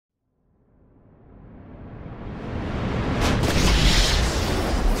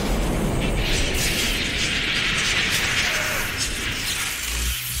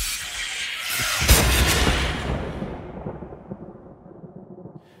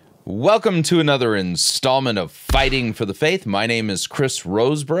Welcome to another installment of Fighting for the Faith. My name is Chris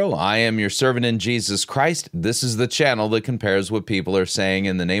Roseborough. I am your servant in Jesus Christ. This is the channel that compares what people are saying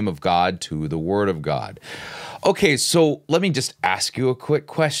in the name of God to the Word of God. Okay, so let me just ask you a quick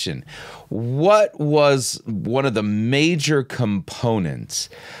question. What was one of the major components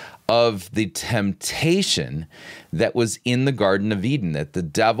of the temptation that was in the Garden of Eden that the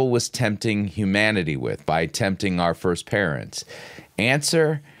devil was tempting humanity with by tempting our first parents?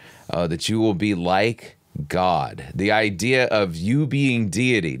 Answer: that you will be like God. The idea of you being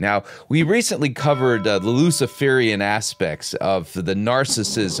deity. Now, we recently covered the Luciferian aspects of the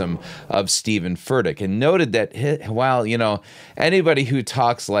narcissism of Stephen Furtick and noted that, anybody who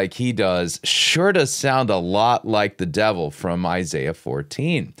talks like he does sure does sound a lot like the devil from Isaiah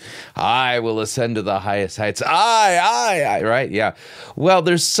 14. I will ascend to the highest heights. I, right? Yeah. Well,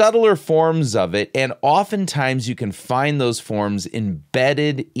 there's subtler forms of it, and oftentimes you can find those forms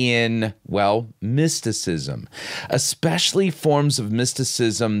embedded in, mysticism. Especially forms of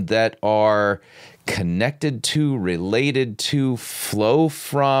mysticism that are connected to, related to, flow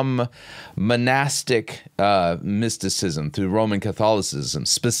from monastic mysticism through Roman Catholicism,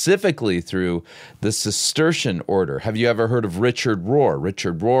 specifically through the Cistercian order. Have you ever heard of Richard Rohr?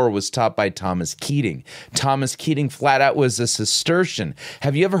 Richard Rohr was taught by Thomas Keating. Thomas Keating flat out was a Cistercian.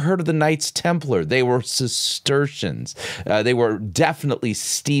 Have you ever heard of the Knights Templar? They were Cistercians. They were definitely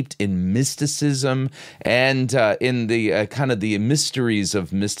steeped in mysticism and in the kind of the mysteries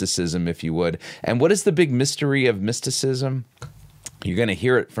of mysticism, if you would. And what is the big mystery of mysticism? You're going to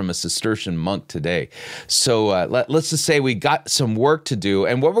hear it from a Cistercian monk today. So let's just say we got some work to do.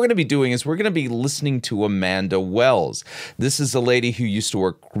 And what we're going to be doing is we're going to be listening to Amanda Wells. This is a lady who used to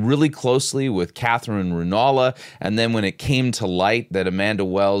work really closely with Catherine Runala. And then when it came to light that Amanda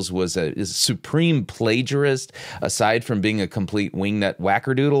Wells was a supreme plagiarist, aside from being a complete wingnut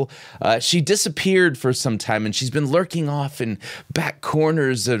wackerdoodle, she disappeared for some time. And she's been lurking off in back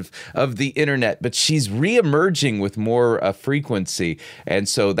corners of the internet. But she's reemerging with more frequency. And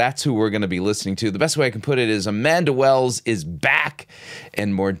so that's who we're going to be listening to. The best way I can put it is Amanda Wells is back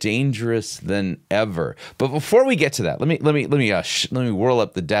and more dangerous than ever. But before we get to that, let me whirl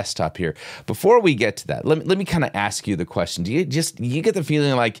up the desktop here. Before we get to that, let me kind of ask you the question. Do you get the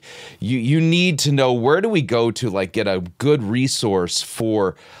feeling like you need to know, where do we go to get a good resource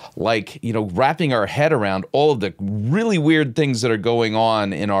for wrapping our head around all of the really weird things that are going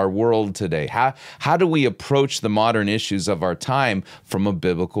on in our world today? How do we approach the modern issues of our time from a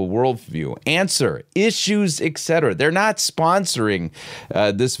biblical worldview? Answer: Issues, etc. They're not sponsoring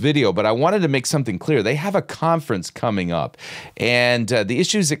this video, but I wanted to make something clear. They have a conference coming up, and the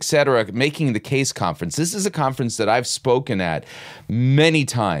Issues, etc. Making the Case conference. This is a conference that I've spoken at many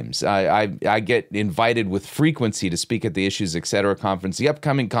times. I get invited with frequency to speak at the Issues, etc. conference. The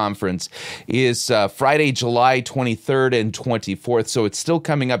upcoming conference is Friday, July 23rd and 24th, so it's still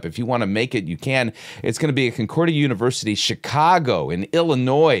coming up. If you want to make it, you can. It's going to be at Concordia University, Chicago in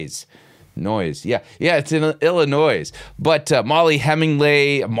Illinois. It's in Illinois. But Molly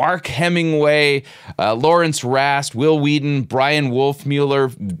Hemingway, Mark Hemingway, Lawrence Rast, Will Wheaton, Brian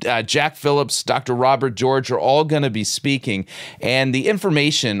Wolfmueller, Jack Phillips, Dr. Robert George are all going to be speaking. And the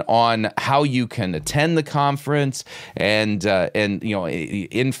information on how you can attend the conference and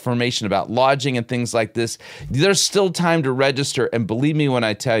information about lodging and things like this, there's still time to register. And believe me when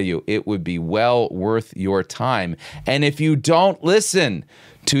I tell you, it would be well worth your time. And if you don't listen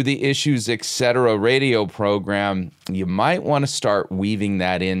to the Issues, etc. radio program, you might want to start weaving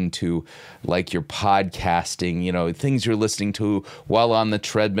that into your podcasting, things you're listening to while on the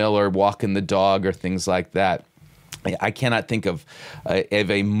treadmill or walking the dog or things like that. I cannot think of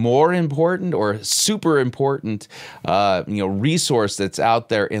a more important or super important, resource that's out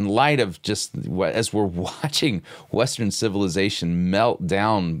there in light of just as we're watching Western civilization melt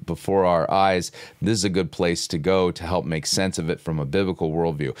down before our eyes. This is a good place to go to help make sense of it from a biblical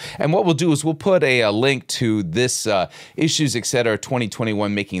worldview. And what we'll do is we'll put a link to this Issues, etc.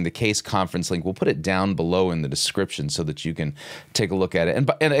 2021 Making the Case conference link. We'll put it down below in the description so that you can take a look at it.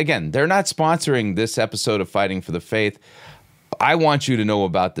 And again, they're not sponsoring this episode of Fighting for the Faith. I want you to know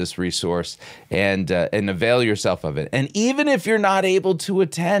about this resource and avail yourself of it. And even if you're not able to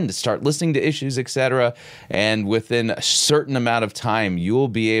attend, start listening to Issues, etc. And within a certain amount of time, you'll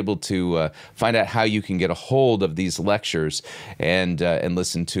be able to find out how you can get a hold of these lectures and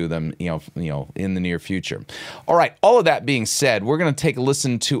listen to them, in the near future. All right. All of that being said, we're going to take a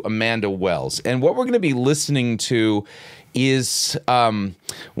listen to Amanda Wells, and what we're going to be listening to is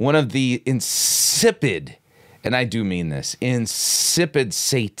one of the insipid, and I do mean this, insipid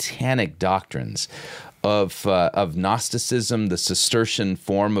satanic doctrines of Gnosticism, the Cistercian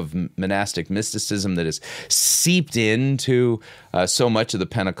form of monastic mysticism that has seeped into so much of the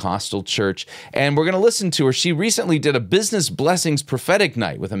Pentecostal church. And we're going to listen to her. She recently did a Business Blessings prophetic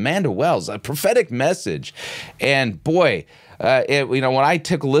night with Amanda Wells, a prophetic message. And boy, when I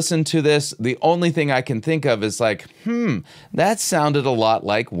took a listen to this, the only thing I can think of is like, that sounded a lot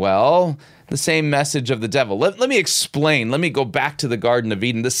like, well, the same message of the devil. Let me explain. Let me go back to the Garden of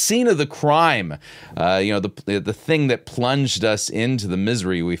Eden, the scene of the crime, the thing that plunged us into the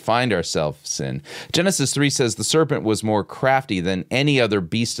misery we find ourselves in. Genesis 3 says, the serpent was more crafty than any other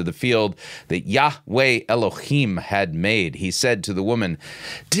beast of the field that Yahweh Elohim had made. He said to the woman,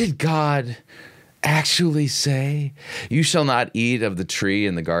 did God actually say, you shall not eat of the tree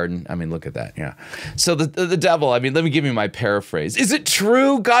in the garden? I mean, look at that. Yeah. So the devil, I mean, let me give you my paraphrase. Is it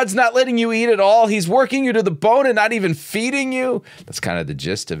true God's not letting you eat at all? He's working you to the bone and not even feeding you? That's kind of the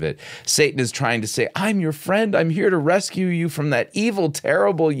gist of it. Satan is trying to say, I'm your friend. I'm here to rescue you from that evil,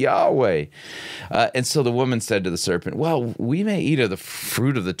 terrible Yahweh. And so the woman said to the serpent, well, we may eat of the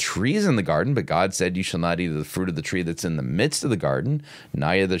fruit of the trees in the garden, but God said you shall not eat of the fruit of the tree that's in the midst of the garden,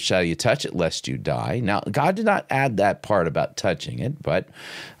 neither shall you touch it lest you die. Now, God did not add that part about touching it, but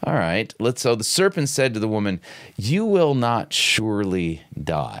all right. So the serpent said to the woman, you will not surely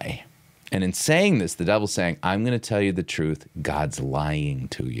die. And in saying this, the devil's saying, I'm going to tell you the truth. God's lying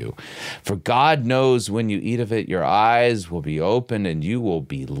to you. For God knows when you eat of it, your eyes will be opened and you will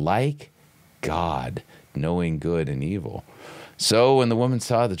be like God, knowing good and evil. So when the woman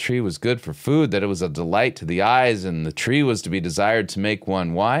saw the tree was good for food, that it was a delight to the eyes, and the tree was to be desired to make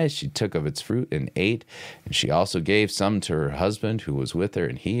one wise, she took of its fruit and ate. And she also gave some to her husband who was with her,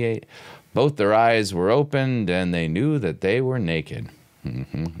 and he ate. Both their eyes were opened, and they knew that they were naked.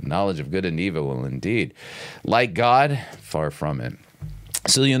 Knowledge of good and evil, indeed. Like God, far from it.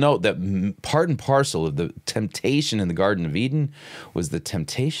 So you know that part and parcel of the temptation in the Garden of Eden was the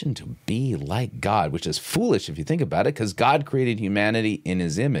temptation to be like God, which is foolish if you think about it, because God created humanity in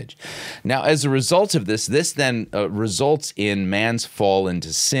his image. Now, as a result of this then results in man's fall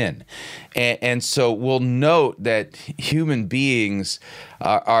into sin. And so we'll note that human beings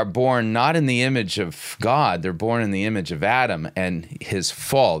are born not in the image of God, they're born in the image of Adam and his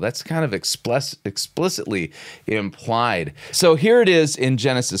fall. That's kind of explicitly implied. So here it is in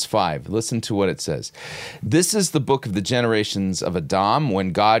Genesis 5. Listen to what it says. This is the book of the generations of Adam.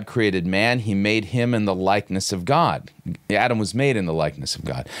 When God created man, he made him in the likeness of God. Adam was made in the likeness of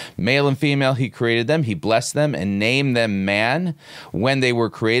God. Male and female, he created them. He blessed them and named them man when they were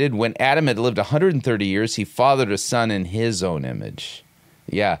created. When Adam had lived 130 years, he fathered a son in his own image.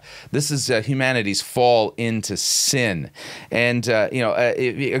 Yeah, this is humanity's fall into sin, and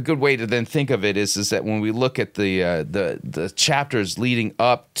a good way to then think of it is that when we look at the chapters leading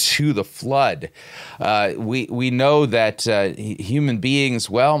up to the flood, we know that human beings,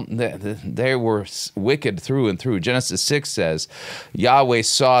 well, they were wicked through and through. Genesis 6 says, Yahweh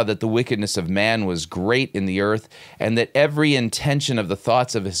saw that the wickedness of man was great in the earth, and that every intention of the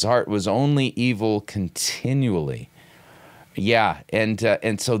thoughts of his heart was only evil continually. Yeah,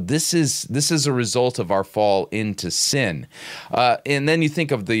 and so this is a result of our fall into sin, and then you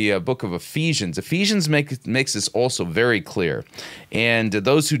think of the book of Ephesians. Ephesians makes this also very clear, and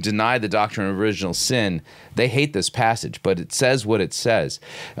those who deny the doctrine of original sin, they hate this passage, but it says what it says.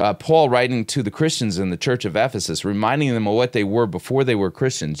 Paul, writing to the Christians in the church of Ephesus, reminding them of what they were before they were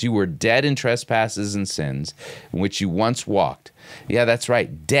Christians. You were dead in trespasses and sins, in which you once walked. Yeah, that's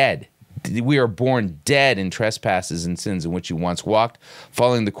right, dead. We are born dead in trespasses and sins in which you once walked,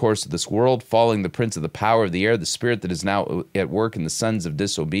 following the course of this world, following the prince of the power of the air, the spirit that is now at work in the sons of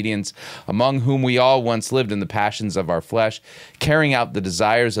disobedience, among whom we all once lived in the passions of our flesh, carrying out the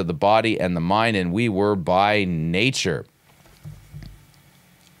desires of the body and the mind, and we were by nature.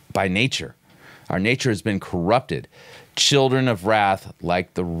 By nature. Our nature has been corrupted, children of wrath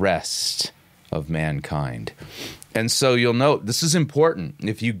like the rest of mankind. And so you'll note, this is important.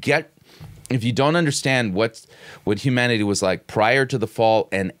 If you don't understand what humanity was like prior to the fall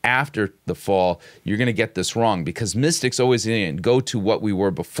and after the fall, you're going to get this wrong, because mystics always go to what we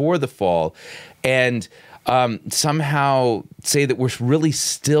were before the fall and somehow say that we're really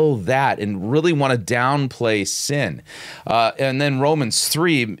still that and really want to downplay sin. And then Romans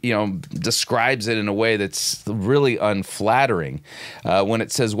 3, describes it in a way that's really unflattering. When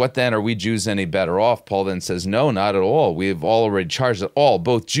it says, what then, are we Jews any better off? Paul then says, no, not at all. We have already charged that all,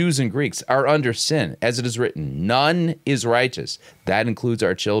 both Jews and Greeks, are under sin. As it is written, none is righteous. That includes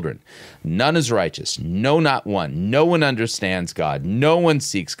our children. None is righteous. No, not one. No one understands God. No one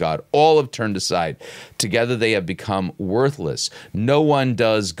seeks God. All have turned aside. Together they have become worthless. No one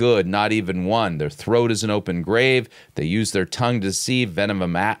does good, not even one. Their throat is an open grave. They use their tongue to deceive. Venom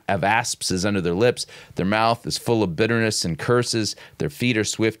of asps is under their lips. Their mouth is full of bitterness and curses. Their feet are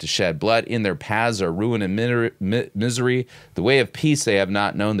swift to shed blood. In their paths are ruin and misery. The way of peace they have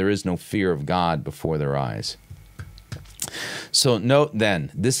not known. There is no fear of God before their eyes. So note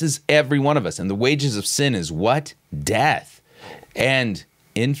then, this is every one of us. And the wages of sin is what? Death. And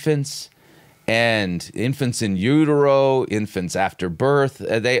infants in utero, infants after birth,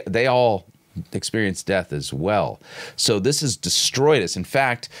 they all experience death as well. So this has destroyed us. In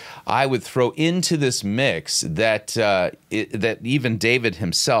fact, I would throw into this mix that that even David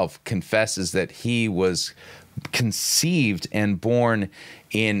himself confesses that he was conceived and born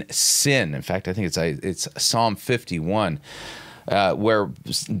in sin. In fact, I think it's Psalm 51, where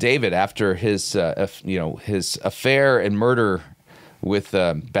David, after his his affair and murder with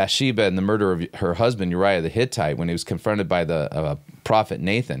Bathsheba and the murder of her husband Uriah the Hittite, when he was confronted by the prophet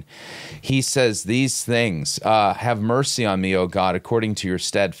Nathan, he says these things: have mercy on me, O God, according to your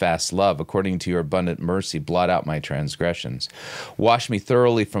steadfast love, according to your abundant mercy, blot out my transgressions. Wash me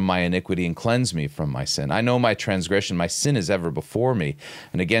thoroughly from my iniquity and cleanse me from my sin. I know my transgression, my sin is ever before me,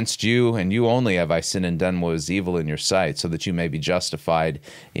 and against you and you only have I sinned and done what is evil in your sight, so that you may be justified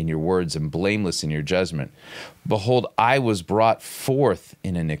in your words and blameless in your judgment. Behold, I was brought forth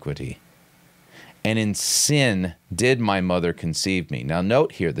in iniquity, and in sin did my mother conceive me. Now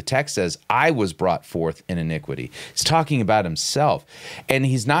note here, the text says, I was brought forth in iniquity. He's talking about himself. And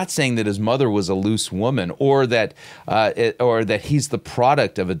he's not saying that his mother was a loose woman or that he's the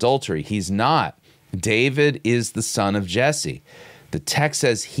product of adultery. He's not. David is the son of Jesse. The text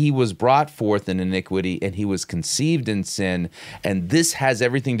says he was brought forth in iniquity and he was conceived in sin. And this has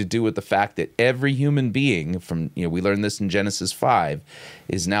everything to do with the fact that every human being we learned this in Genesis 5,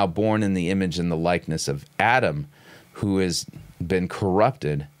 is now born in the image and the likeness of Adam, who has been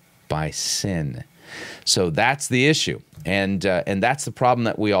corrupted by sin. So that's the issue. And that's the problem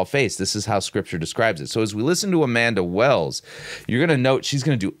that we all face. This is how Scripture describes it. So as we listen to Amanda Wells, you're going to note she's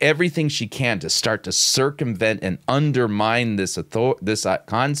going to do everything she can to start to circumvent and undermine this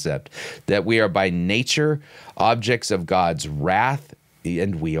concept that we are by nature objects of God's wrath.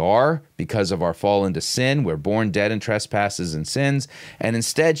 And we are, because of our fall into sin. We're born dead in trespasses and sins. And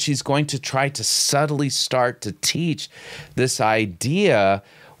instead, she's going to try to subtly start to teach this idea,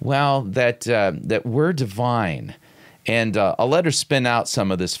 that we're divine. And I'll let her spin out some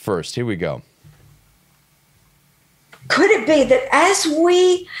of this first. Here we go. Could it be that as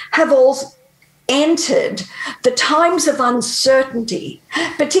we have all entered the times of uncertainty,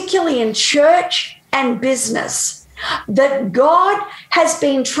 particularly in church and business, that God has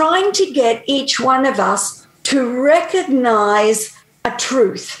been trying to get each one of us to recognize a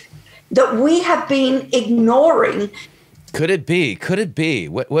truth that we have been ignoring? Could it be? Could it be?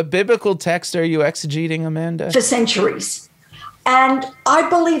 What biblical text are you exegeting, Amanda? For centuries. And I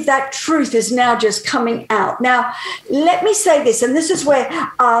believe that truth is now just coming out. Now, let me say this, and this is where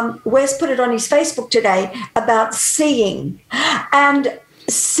Wes put it on his Facebook today about seeing. And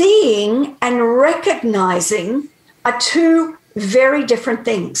seeing and recognizing are two very different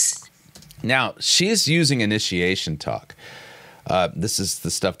things. Now, she's using initiation talk. This is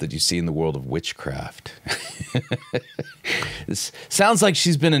the stuff that you see in the world of witchcraft. This sounds like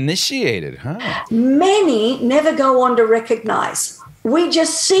she's been initiated, huh? Many never go on to recognize. We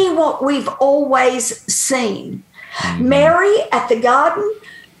just see what we've always seen. Mm-hmm. Mary at the garden,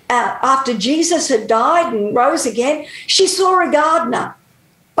 after Jesus had died and rose again, she saw a gardener,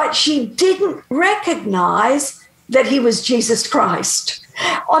 but she didn't recognize that he was Jesus Christ.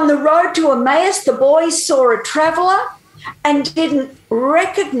 On the road to Emmaus, the boys saw a traveler and didn't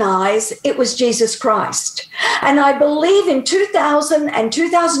recognize it was Jesus Christ. And I believe in 2000 and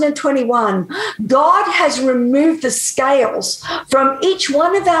 2021, God has removed the scales from each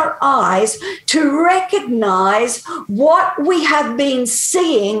one of our eyes to recognize what we have been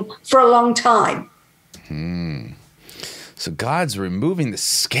seeing for a long time. So God's removing the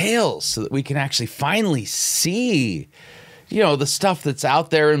scales so that we can actually finally see, the stuff that's out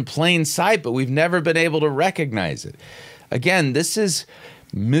there in plain sight, but we've never been able to recognize it. Again, this is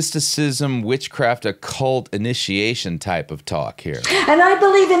mysticism, witchcraft, occult initiation type of talk here. And I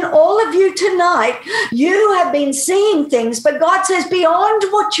believe in all of you tonight, you have been seeing things, but God says beyond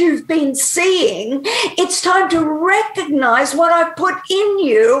what you've been seeing, it's time to recognize what I've put in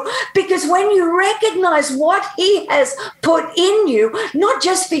you, because when you recognize what He has put in you, not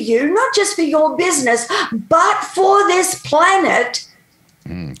just for you, not just for your business, but for this planet.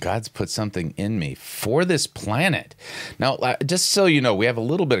 God's put something in me for this planet. Now, just so you know, we have a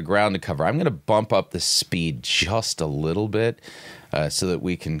little bit of ground to cover. I'm going to bump up the speed just a little bit so that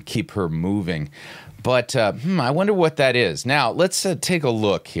we can keep her moving. But I wonder what that is. Now, let's take a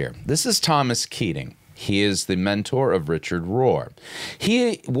look here. This is Thomas Keating. He is the mentor of Richard Rohr.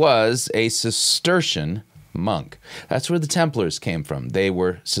 He was a Cistercian monk. That's where the Templars came from. They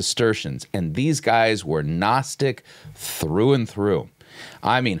were Cistercians, and these guys were Gnostic through and through.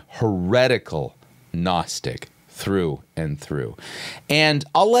 I mean, heretical Gnostic through and through. And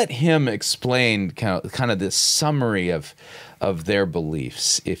I'll let him explain kind of this summary of their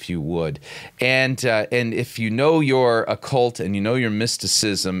beliefs, if you would. And if you know your occult and you know your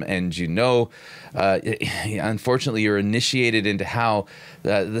mysticism and you know, unfortunately, you're initiated into how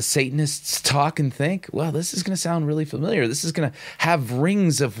the Satanists talk and think, well, this is going to sound really familiar. This is going to have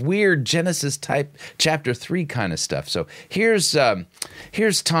rings of weird Genesis type chapter 3 kind of stuff. So here's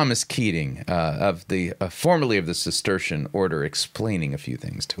Thomas Keating of the formerly of the Cistercian order explaining a few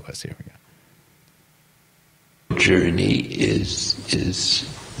things to us. Here we go. Journey is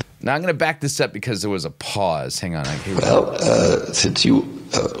Now I'm going to back this up because there was a pause. Hang on. Since you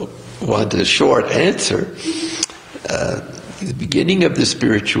want a short answer, the beginning of the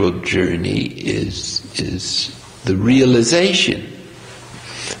spiritual journey is the realization,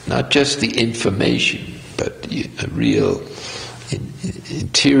 not just the information, but a real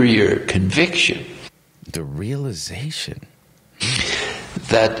interior conviction. The realization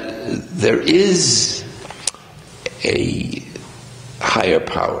that there is a higher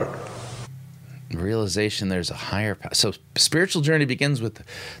power. Realization there's a higher power. So spiritual journey begins with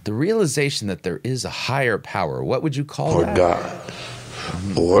the realization that there is a higher power. What would you call that? Or God.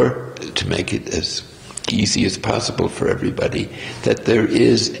 Or, to make it as easy as possible for everybody, that there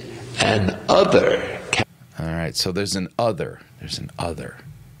is an other. All right, so there's an other. There's an other.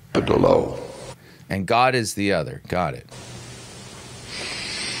 Capital O. And God is the other. Got it.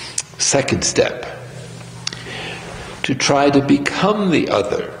 Second step. To try to become the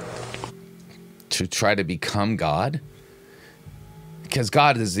other. To try to become God? Because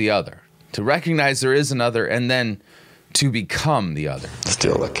God is the other. To recognize there is another and then to become the other.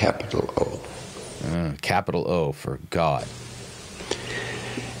 Still a capital O. Capital O for God.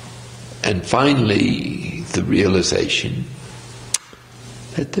 And finally, the realization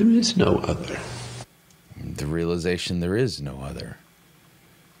that there is no other. The realization there is no other.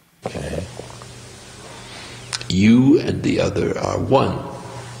 Okay. You and the other are one.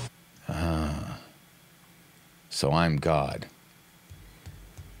 So I'm God.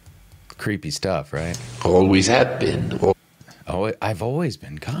 Creepy stuff, right? Always have been. Oh, I've always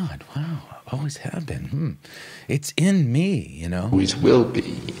been God. Wow, always have been. It's in me, you know. Always will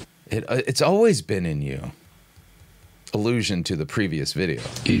be. It's always been in you. Allusion to the previous video.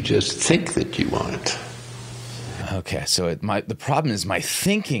 You just think that you aren't. Okay, so the problem is my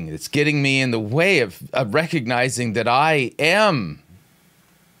thinking. It's getting me in the way of recognizing that I am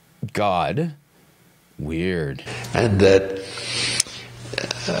God. Weird. And that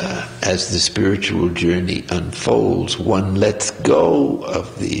as the spiritual journey unfolds, one lets go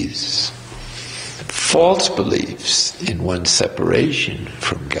of these false beliefs in one's separation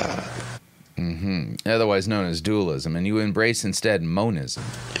from God. Mm-hmm. Otherwise known as dualism. And you embrace instead monism.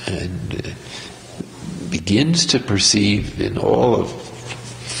 And begins to perceive in all of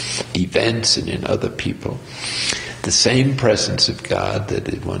events and in other people the same presence of God that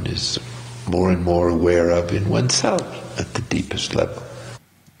one is more and more aware of in oneself at the deepest level.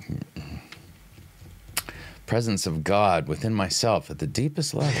 Presence of God within myself at the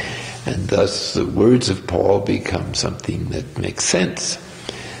deepest level. And thus the words of Paul become something that makes sense,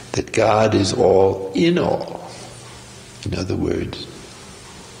 that God is all in all. In other words,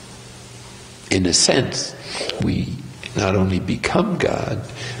 in a sense, we not only become God,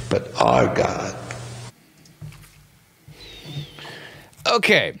 but are God.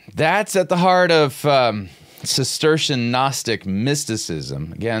 Okay, that's at the heart of Cistercian Gnostic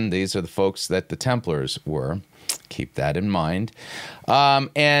mysticism. Again, these are the folks that the Templars were. Keep that in mind.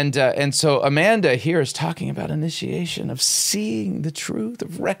 And so Amanda here is talking about initiation, of seeing the truth,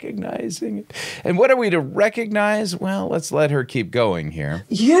 of recognizing it. And what are we to recognize? Well, let's let her keep going here.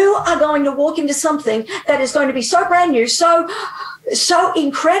 You are going to walk into something that is going to be so brand new, so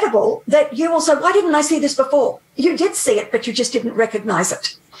incredible that you will say, why didn't I see this before? You did see it, but you just didn't recognize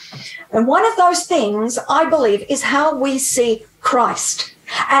it. And one of those things, I believe, is how we see Christ,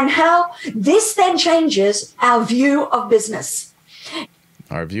 and how this then changes our view of business.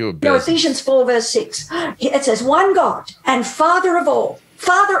 Our view of business. Ephesians 4, verse 6. It says, one God and Father of all,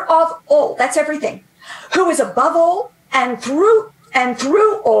 that's everything, who is above all and through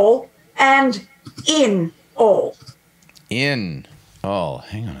all and in all. In all.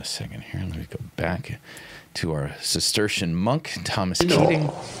 Hang on a second here. Let me go back to our Cistercian monk, Thomas Keating.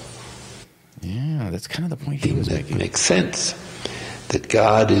 Yeah, that's kind of the point he was making. Makes sense. That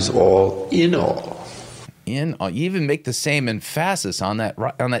God is all in all. In all. You even make the same emphasis on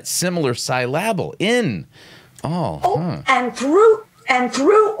that similar syllable. In all. Huh. And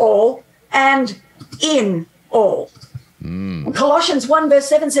through all and in all. Colossians 1 verse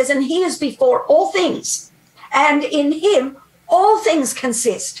 7 says, and he is before all things, and in him all things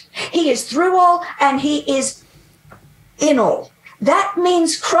consist. He is through all and he is in all. That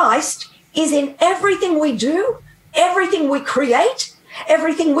means Christ is in everything we do, everything we create,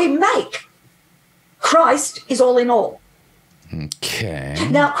 everything we make. Christ is all in all. Okay.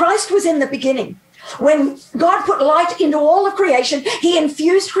 Now, Christ was in the beginning. When God put light into all of creation, he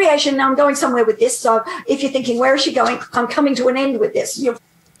infused creation. Now, I'm going somewhere with this, so if you're thinking, where is she going? I'm coming to an end with this.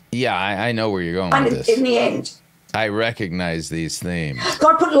 Yeah, I know where you're going with this. In the end. I recognize these themes.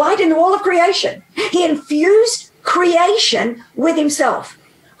 God put light into all of creation. He infused creation with himself.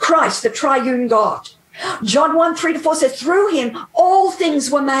 Christ, the triune God. John 1, 3-4 says, through him, all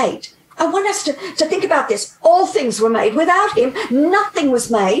things were made. I want us to think about this. All things were made. Without him, nothing was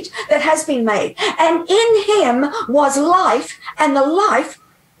made that has been made. And in him was life, and the life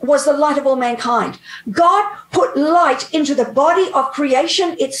was the light of all mankind. God put light into the body of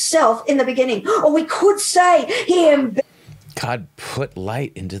creation itself in the beginning. Or we could say God put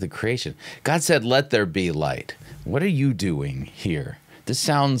light into the creation. God said, let there be light. What are you doing here? This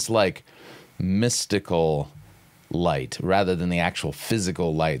sounds like mystical light rather than the actual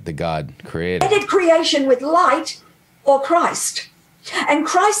physical light that God created. Did creation with light or Christ? And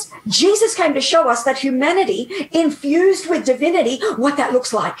Christ, Jesus came to show us that humanity infused with divinity, what that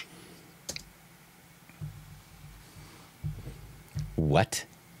looks like. What?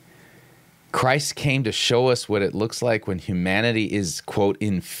 Christ came to show us what it looks like when humanity is, quote,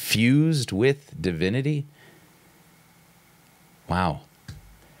 infused with divinity? Wow.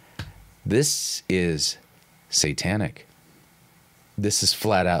 This is satanic. This is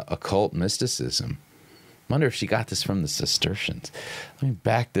flat out occult mysticism. I wonder if she got this from the Cistercians. Let me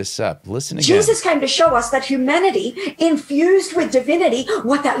back this up. Listen again. Jesus came to show us that humanity infused with divinity,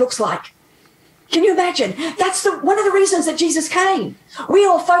 what that looks like. Can you imagine? That's one of the reasons that Jesus came. We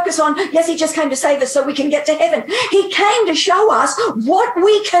all focus on, yes, he just came to save us so we can get to heaven. He came to show us what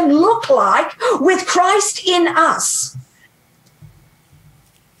we can look like with Christ in us.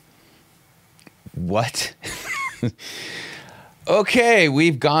 What? Okay,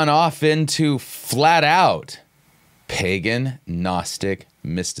 we've gone off into flat out pagan Gnostic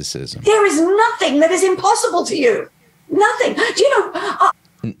mysticism. There is nothing that is impossible to you. Nothing. Do you know?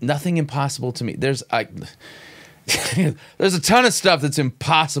 Nothing impossible to me. There's a ton of stuff that's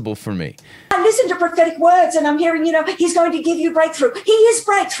impossible for me. I listen to prophetic words and I'm hearing, he's going to give you breakthrough. He is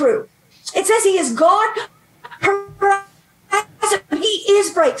breakthrough. It says he is God. He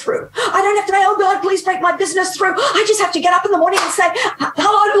is breakthrough. I don't have to say, oh God, please break my business through. I just have to get up in the morning and say,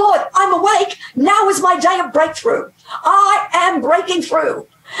 hello, Lord, I'm awake. Now is my day of breakthrough. I am breaking through.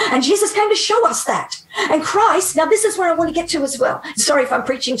 And Jesus came to show us that. And Christ, now this is where I want to get to as well. Sorry if I'm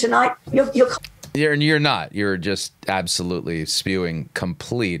preaching tonight. You're not. You're just absolutely spewing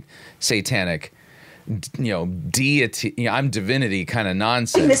complete satanic, deity, I'm divinity kind of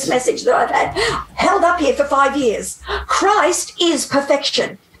nonsense. This message that I've had held up here for 5 years. Christ is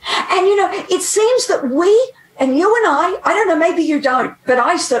perfection. And, it seems that we, and you and I don't know, maybe you don't, but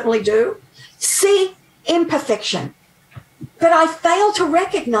I certainly do, see imperfection. But I fail to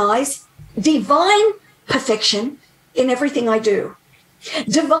recognize divine perfection in everything I do.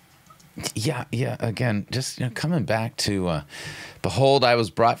 Yeah. Again, just coming back to, behold, I was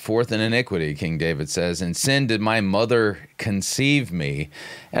brought forth in iniquity, King David says, in sin did my mother conceive me.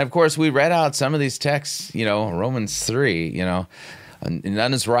 And of course, we read out some of these texts, Romans 3,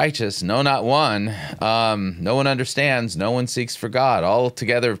 None is righteous, no, not one. No one understands, no one seeks for God. All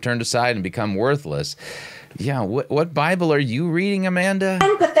together have turned aside and become worthless. Yeah, what Bible are you reading, Amanda?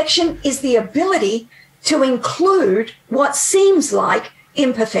 Imperfection is the ability to include what seems like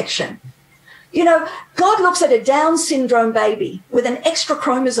imperfection. You know, God looks at a Down syndrome baby with an extra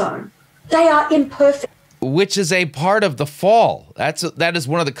chromosome. They are imperfect. Which is a part of the fall. That is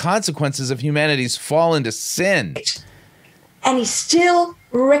one of the consequences of humanity's fall into sin. And he still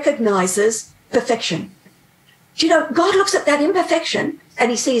recognizes perfection. Do you know, God looks at that imperfection and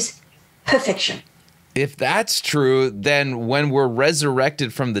he sees perfection. If that's true, then when we're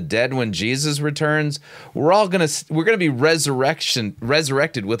resurrected from the dead, when Jesus returns, we're gonna be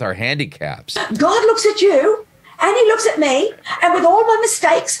resurrected with our handicaps. God looks at you and he looks at me, and with all my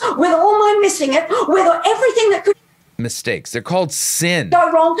mistakes, with all my missing it, with everything that could mistakes, they're called sin.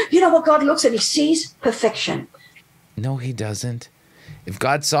 go wrong, you know what God looks at? He sees perfection. No, he doesn't. If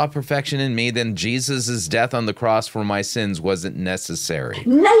God saw perfection in me, then Jesus' death on the cross for my sins wasn't necessary.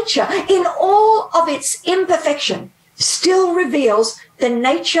 Nature, in all of its imperfection, still reveals the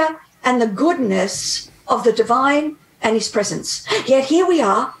nature and the goodness of the divine and his presence. Yet here we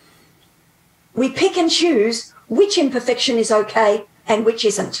are. We pick and choose which imperfection is okay and which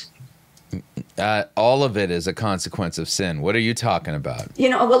isn't. All of it is a consequence of sin. What are you talking about? You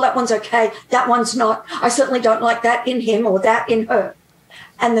know, well, that one's okay. That one's not. I certainly don't like that in him or that in her.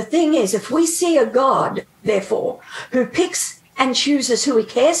 And the thing is, if we see a God, therefore, who picks and chooses who he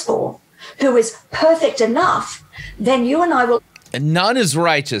cares for, who is perfect enough, then you and I will... And none is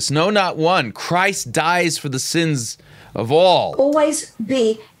righteous, no, not one. Christ dies for the sins of all. Always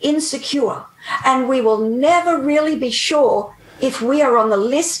be insecure. And we will never really be sure if we are on the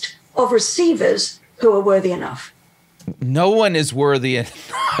list of receivers who are worthy enough. No one is worthy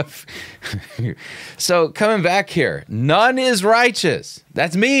enough. So coming back here, none is righteous.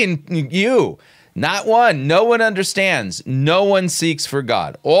 That's me and you. Not one. No one understands. No one seeks for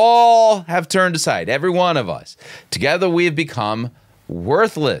God. All have turned aside, every one of us. Together we have become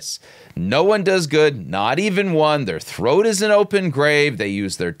worthless. No one does good, not even one. Their throat is an open grave. They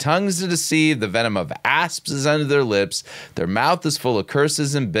use their tongues to deceive. The venom of asps is under their lips. Their mouth is full of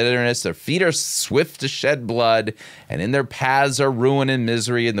curses and bitterness. Their feet are swift to shed blood. And in their paths are ruin and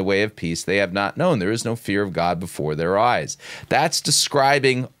misery. In the way of peace they have not known. There is no fear of God before their eyes. That's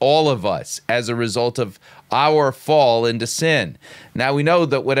describing all of us as a result of our fall into sin. Now we know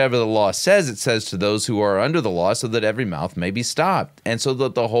that whatever the law says, it says to those who are under the law, so that every mouth may be stopped, and so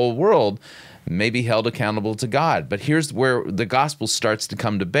that the whole world may be held accountable to God. But here's where the gospel starts to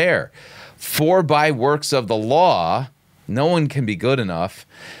come to bear. For by works of the law, no one can be good enough.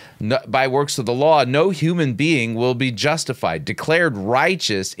 By works of the law, no human being will be justified, declared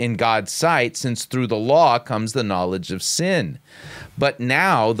righteous in God's sight, since through the law comes the knowledge of sin. But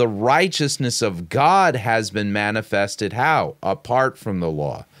now the righteousness of God has been manifested how? Apart from the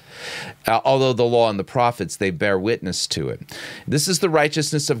law. Although the law and the prophets, they bear witness to it. This is the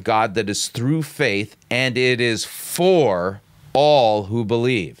righteousness of God that is through faith, and it is for all who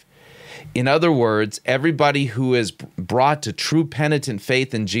believe. In other words, everybody who is brought to true penitent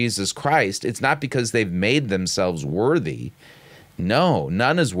faith in Jesus Christ, it's not because they've made themselves worthy. No,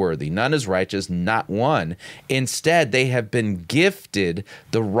 none is worthy, none is righteous, not one. Instead, they have been gifted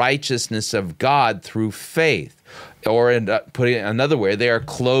the righteousness of God through faith. Or putting it another way, they are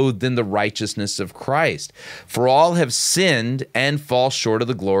clothed in the righteousness of Christ. For all have sinned and fall short of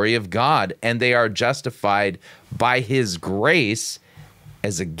the glory of God, and they are justified by his grace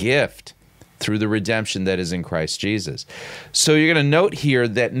as a gift through the redemption that is in Christ Jesus. So you're going to note here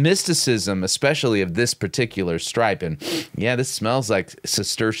that mysticism, especially of this particular stripe, and yeah, this smells like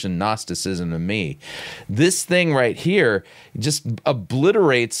Cistercian Gnosticism to me. This thing right here just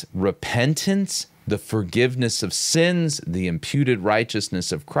obliterates repentance, the forgiveness of sins, the imputed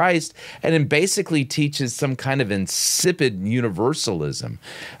righteousness of Christ, and it basically teaches some kind of insipid universalism.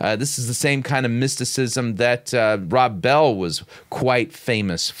 This is the same kind of mysticism that Rob Bell was quite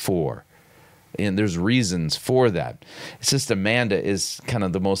famous for. And there's reasons for that. It's just Amanda is kind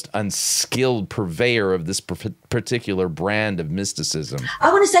of the most unskilled purveyor of this particular brand of mysticism.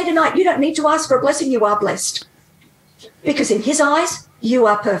 I want to say tonight, you don't need to ask for a blessing. You are blessed. Because in his eyes, you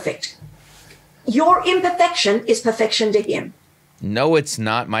are perfect. Your imperfection is perfection to him. No, it's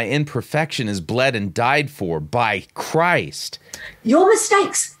not. My imperfection is bled and died for by Christ. Your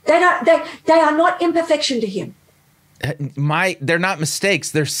mistakes, they are not imperfection to him. They're not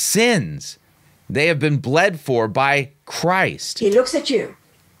mistakes. They're sins. They have been bled for by Christ. He looks at you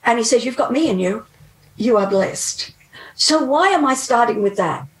and he says, you've got me in you. You are blessed. So why am I starting with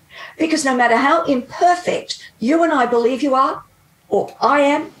that? Because no matter how imperfect you and I believe you are, or I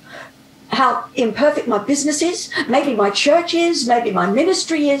am, how imperfect my business is, maybe my church is, maybe my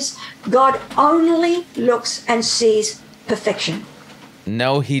ministry is. God only looks and sees perfection.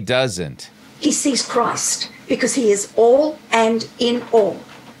 No, he doesn't. He sees Christ because he is all and in all.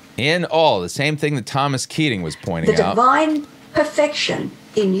 In all, the same thing that Thomas Keating was pointing The out. divine perfection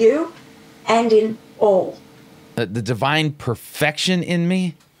in you and in all. The divine perfection in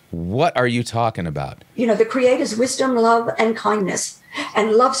me? What are you talking about? You know, the Creator's wisdom, love, and kindness,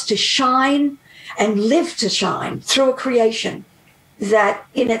 and loves to shine and live to shine through a creation that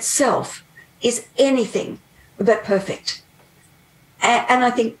in itself is anything but perfect. And I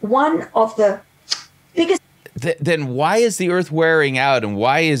think one of the biggest... Then why is the earth wearing out, and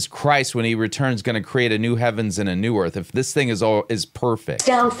why is Christ, when he returns, going to create a new heavens and a new earth if this thing is perfect?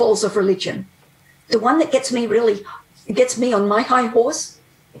 Downfalls of religion. The one that gets me on my high horse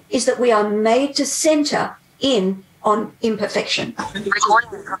is that we are made to center in on imperfection.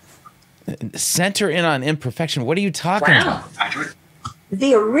 Center in on imperfection? What are you talking about?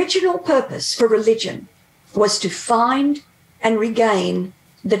 The original purpose for religion was to find and regain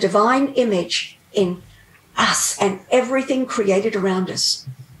the divine image in us and everything created around us.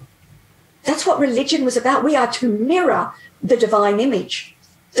 That's what religion was about. We are to mirror the divine image.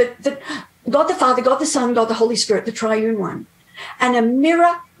 God the Father, God the Son, God the Holy Spirit, the triune one. And a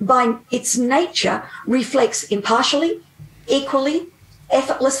mirror by its nature reflects impartially, equally,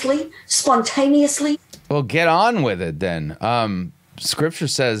 effortlessly, spontaneously. Well, get on with it then. Scripture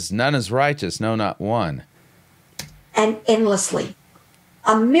says none is righteous, no, not one. And endlessly.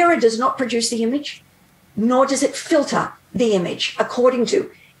 A mirror does not produce the image, nor does it filter the image according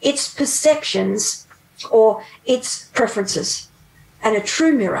to its perceptions or its preferences. And a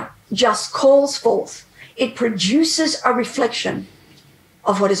true mirror just calls forth. It produces a reflection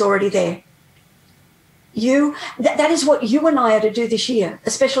of what is already there. That is what you and I are to do this year,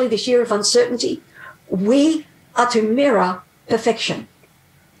 especially this year of uncertainty. We are to mirror perfection.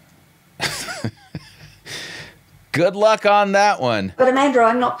 Good luck on that one. But Amanda,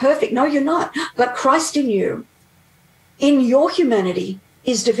 I'm not perfect. No, you're not. But Christ in you, in your humanity,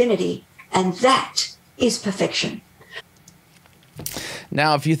 is divinity, and that is perfection.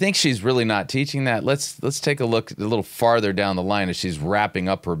 Now, if you think she's really not teaching that, let's take a look a little farther down the line as she's wrapping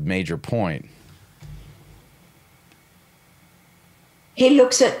up her major point. He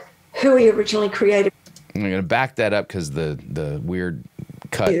looks at who he originally created. I'm going to back that up because the weird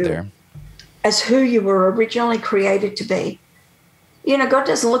cut there. As who you were originally created to be. You know, God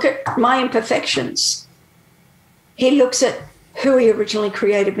doesn't look at my imperfections. He looks at who he originally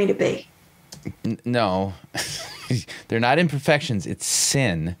created me to be. No, they're not imperfections. It's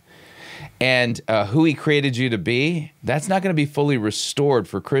sin. And who he created you to be, that's not going to be fully restored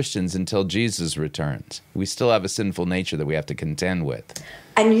for Christians until Jesus returns. We still have a sinful nature that we have to contend with.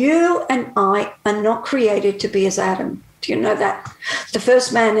 And you and I are not created to be as Adam. Do you know that? The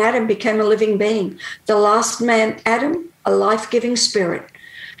first man, Adam, became a living being. The last man, Adam, a life-giving spirit.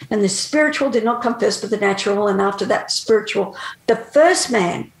 And the spiritual did not come first, but the natural, and after that, spiritual. The first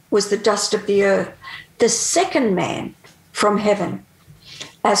man was the dust of the earth. The second man from heaven,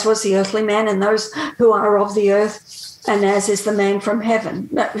 as was the earthly man and those who are of the earth, and as is the man from heaven.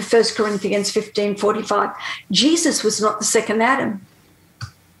 1 Corinthians 15:45. Jesus was not the second Adam.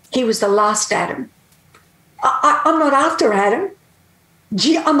 He was the last Adam. I'm not after Adam.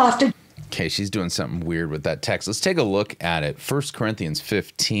 I'm after... Okay, she's doing something weird with that text. Let's take a look at it. 1 Corinthians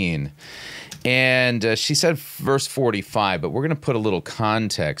 15. And she said verse 45, but we're going to put a little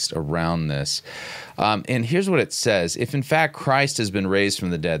context around this. And here's what it says. If in fact Christ has been raised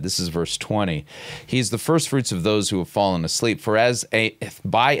from the dead, this is verse 20, he's the first fruits of those who have fallen asleep. For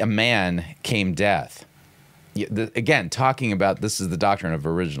by a man came death. Again, talking about this is the doctrine of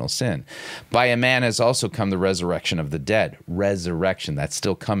original sin. By a man has also come the resurrection of the dead. Resurrection, that's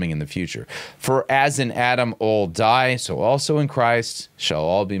still coming in the future. For as in Adam all die, so also in Christ shall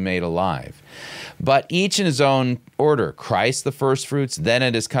all be made alive. But each in his own order. Christ the firstfruits, then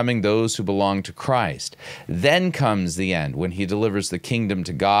it is coming those who belong to Christ. Then comes the end, when he delivers the kingdom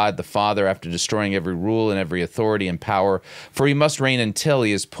to God the Father after destroying every rule and every authority and power. For he must reign until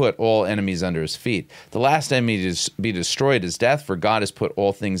he has put all enemies under his feet. The last enemy to be destroyed is death, for God has put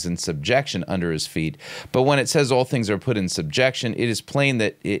all things in subjection under his feet. But when it says all things are put in subjection, it is plain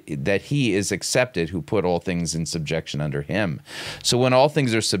that he is accepted who put all things in subjection under him. So when all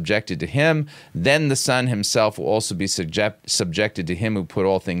things are subjected to him, then the Son himself will also be subjected to him who put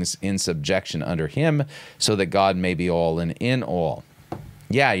all things in subjection under him, so that God may be all and in all.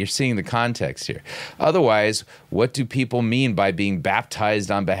 Yeah, you're seeing the context here. Otherwise, what do people mean by being baptized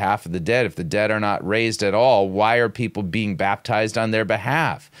on behalf of the dead? If the dead are not raised at all, why are people being baptized on their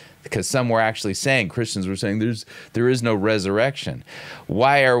behalf? Because some were actually saying, Christians were saying, there is no resurrection.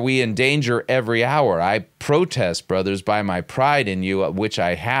 Why are we in danger every hour? I protest, brothers, by my pride in you, which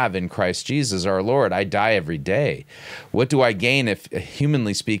I have in Christ Jesus our Lord. I die every day. What do I gain if,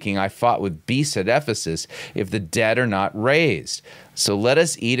 humanly speaking, I fought with beasts at Ephesus, if the dead are not raised? So let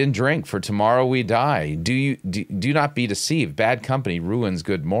us eat and drink, for tomorrow we die. Do not be deceived. Bad company ruins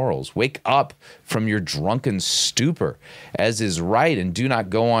good morals. Wake up from your drunken stupor, as is right, and do not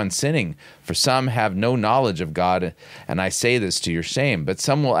go on sinning, for some have no knowledge of God, and I say this to your shame. But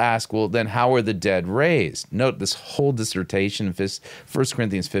some will ask, well, then how are the dead raised? Note, this whole dissertation, 1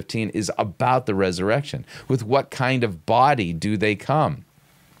 Corinthians 15, is about the resurrection. With what kind of body do they come?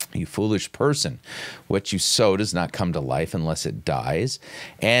 You foolish person, what you sow does not come to life unless it dies.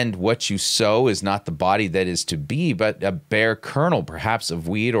 And what you sow is not the body that is to be, but a bare kernel, perhaps of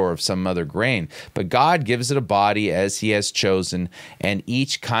wheat or of some other grain. But God gives it a body as he has chosen, and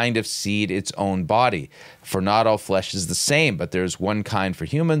each kind of seed its own body. For not all flesh is the same, but there is one kind for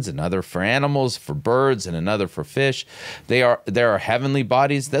humans, another for animals, for birds, and another for fish. There are heavenly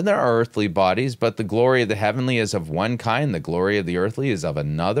bodies, then there are earthly bodies, but the glory of the heavenly is of one kind, the glory of the earthly is of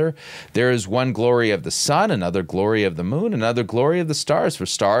another. There is one glory of the sun, another glory of the moon, another glory of the stars, for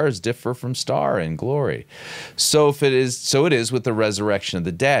stars differ from star in glory. So it is with the resurrection of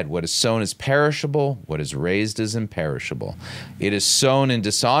the dead. What is sown is perishable, what is raised is imperishable. It is sown in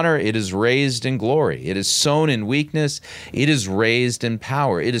dishonor, it is raised in glory. It is sown in weakness, it is raised in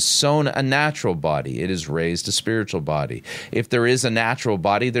power. It is sown a natural body, it is raised a spiritual body. If there is a natural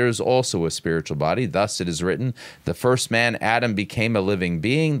body, there is also a spiritual body. Thus it is written, the first man, Adam, became a living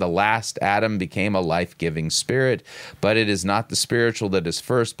being, the last Adam became a life-giving spirit. But it is not the spiritual that is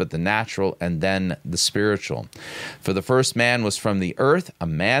first, but the natural, and then the spiritual. For the first man was from the earth, a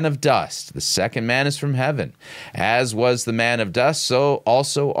man of dust. The second man is from heaven. As was the man of dust, so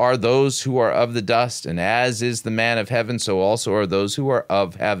also are those who are of the dust, and as is the man of heaven, so also are those who are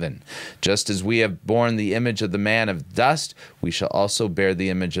of heaven. Just as we have borne the image of the man of dust, we shall also bear the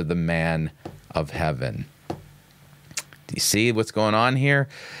image of the man of heaven. Do you see what's going on here?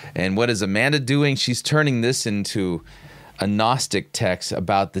 And what is Amanda doing? She's turning this into a Gnostic text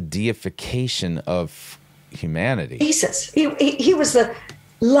about the deification of humanity. Jesus, he was the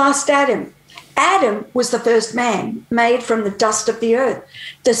last Adam. Adam was the first man made from the dust of the earth.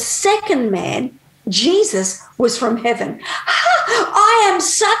 The second man, Jesus, was from heaven. I am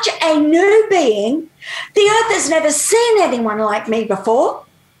such a new being. The earth has never seen anyone like me before.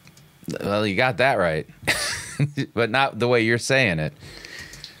 Well, you got that right. But not the way you're saying it.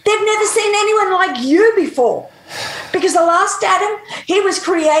 They've never seen anyone like you before. Because the last Adam, he was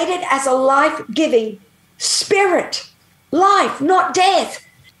created as a life-giving spirit. Life, not death.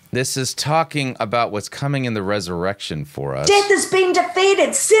 This is talking about what's coming in the resurrection for us. Death has been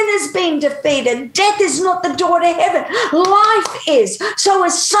defeated. Sin has been defeated. Death is not the door to heaven. Life is. So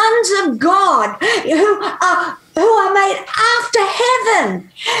as sons of God who are made after heaven,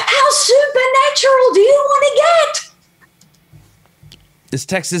 how supernatural do you want to get? This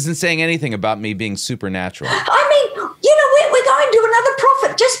text isn't saying anything about me being supernatural. I mean, we're going to another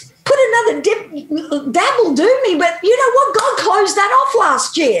prophet. Just put another dab will do me, but you know what? God closed that off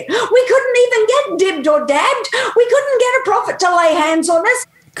last year. We couldn't even get dibbed or dabbed. We couldn't get a prophet to lay hands on us.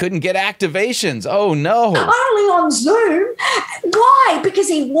 Couldn't get activations. Oh, no. Only on Zoom. Why? Because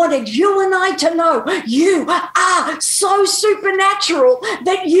he wanted you and I to know you are so supernatural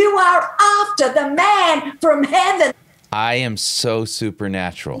that you are after the man from heaven. I am so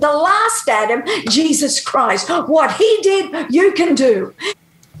supernatural. The last Adam, Jesus Christ. What he did, you can do.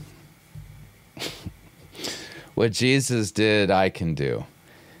 What Jesus did, I can do.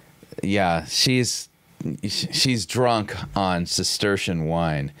 Yeah, she's drunk on Cistercian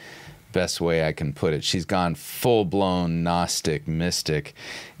wine. Best way I can put it. She's gone full-blown Gnostic mystic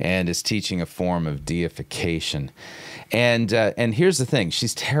and is teaching a form of deification. And here's the thing,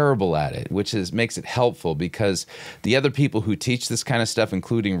 she's terrible at it, which makes it helpful because the other people who teach this kind of stuff,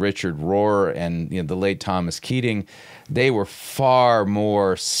 including Richard Rohr and the late Thomas Keating, they were far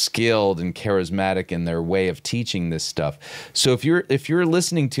more skilled and charismatic in their way of teaching this stuff. So if you're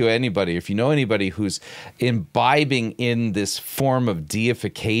listening to anybody, if you know anybody who's imbibing in this form of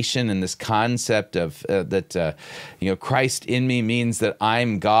deification and this concept of that Christ in me means that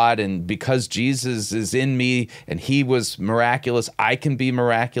I'm God, and because Jesus is in me and he was miraculous, I can be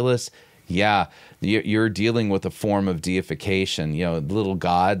miraculous. Yeah, you're dealing with a form of deification, little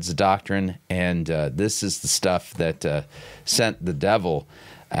gods doctrine, and this is the stuff that sent the devil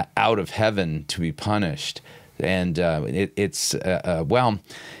out of heaven to be punished. And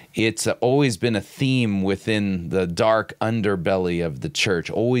it's always been a theme within the dark underbelly of the church,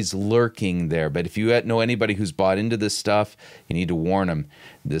 always lurking there. But if you know anybody who's bought into this stuff, you need to warn them.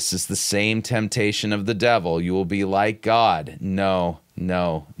 This is the same temptation of the devil. You will be like God. No,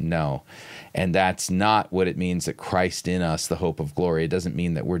 no, no. And that's not what it means that Christ in us, the hope of glory. It doesn't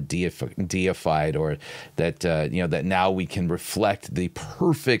mean that we're deified or that that now we can reflect the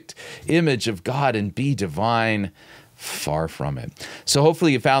perfect image of God and be divine. Far from it. So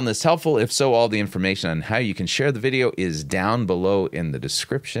hopefully you found this helpful. If so, all the information on how you can share the video is down below in the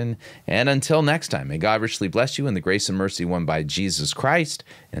description. And until next time, may God richly bless you in the grace and mercy won by Jesus Christ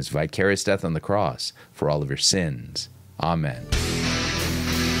and his vicarious death on the cross for all of your sins. Amen.